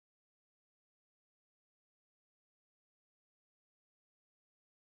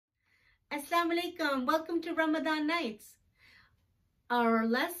Assalamu alaikum. Welcome to Ramadan Nights. Our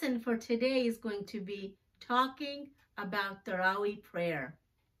lesson for today is going to be talking about Tarawih prayer.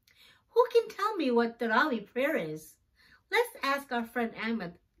 Who can tell me what Tarawih prayer is? Let's ask our friend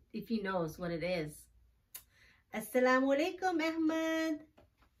Ahmad if he knows what it is. Assalamu alaikum, Ahmad.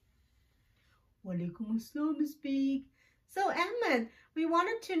 Walaikum assalam, Miss Big. So Ahmad, we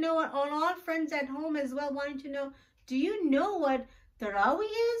wanted to know, all our friends at home as well wanting to know, do you know what Tarawih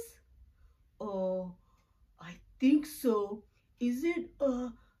is? Oh, I think so. Is it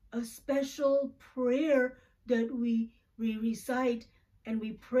a special prayer that we recite and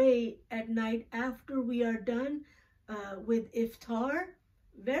we pray at night after we are done with iftar?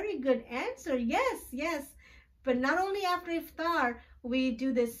 Very good answer. Yes. But not only after iftar, we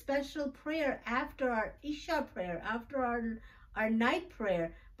do this special prayer after our Isha prayer, after our night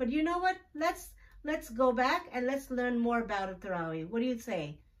prayer. But you know what? Let's go back and let's learn more about Tarawih. What do you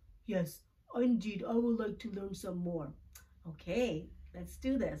say? Yes. Indeed, I would like to learn some more. Okay, let's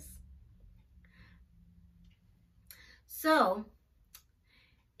do this. So,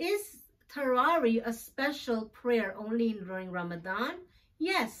 is Tarawih a special prayer only during Ramadan?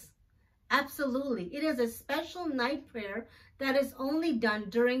 Yes, absolutely. It is a special night prayer that is only done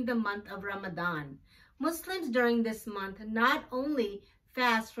during the month of Ramadan. Muslims during this month not only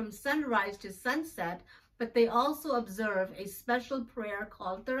fast from sunrise to sunset, but they also observe a special prayer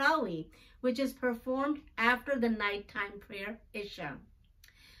called Tarawih, which is performed after the nighttime prayer, Isha.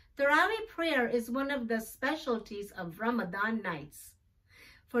 Tarawih prayer is one of the specialties of Ramadan nights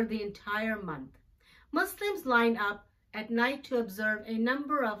for the entire month. Muslims line up at night to observe a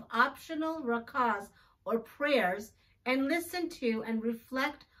number of optional rakahs or prayers and listen to and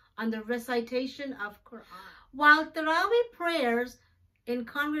reflect on the recitation of Quran. While Tarawih prayers in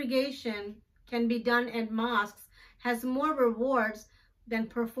congregation can be done at mosques, has more rewards than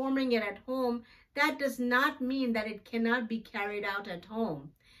performing it at home, that does not mean that it cannot be carried out at home.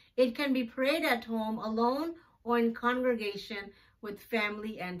 It can be prayed at home alone or in congregation with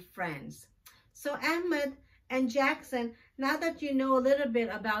family and friends. So Ahmad and Jackson, now that you know a little bit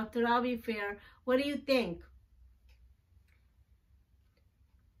about Tarawih prayer, what do you think?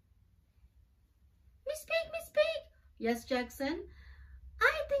 Miss Pig. Yes, Jackson?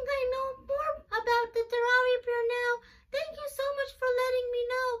 I think I know more about the Tarawih prayer now. Thank you so much for letting me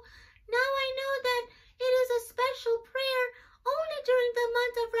know. Now I know that it is a special prayer only during the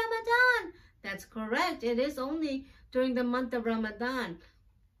month of Ramadan. That's correct. It is only during the month of Ramadan.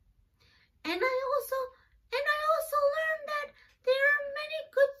 And I also learned that there are many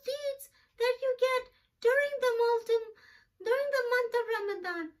good deeds that you get during the month of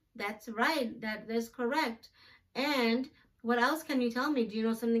Ramadan. That's right. That is correct. And what else can you tell me? Do you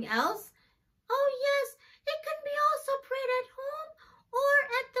know something else? Oh, yes. It can be also prayed at home or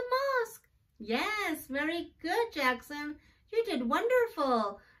at the mosque. Yes, very good, Jackson. You did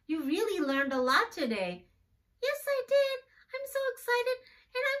wonderful. You really learned a lot today. Yes, I did. I'm so excited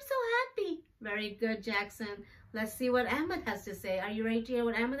and I'm so happy. Very good, Jackson. Let's see what Ahmad has to say. Are you ready to hear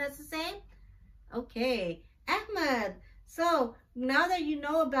what Ahmad has to say? Okay, Ahmad. So now that you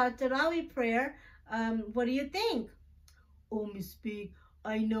know about Tarawih prayer, what do you think? Oh, Miss Big,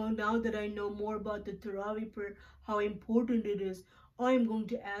 I know now that I know more about the Tarawih prayer, how important it is. I'm going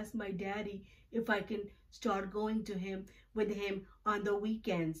to ask my daddy if I can start going to with him on the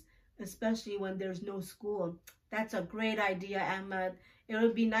weekends, especially when there's no school. That's a great idea, Ahmad. It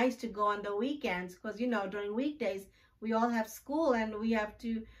would be nice to go on the weekends because, you know, during weekdays, we all have school and we have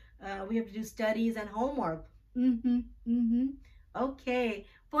to do studies and homework. Okay,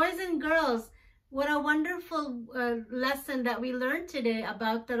 boys and girls, what a wonderful lesson that we learned today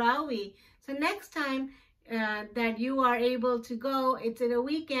about Tarawih. So next time that you are able to go, it's in a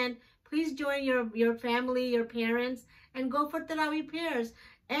weekend, please join your family, your parents, and go for Tarawih prayers.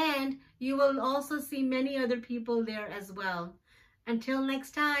 And you will also see many other people there as well. Until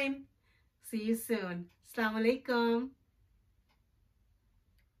next time, see you soon. Assalamu alaikum.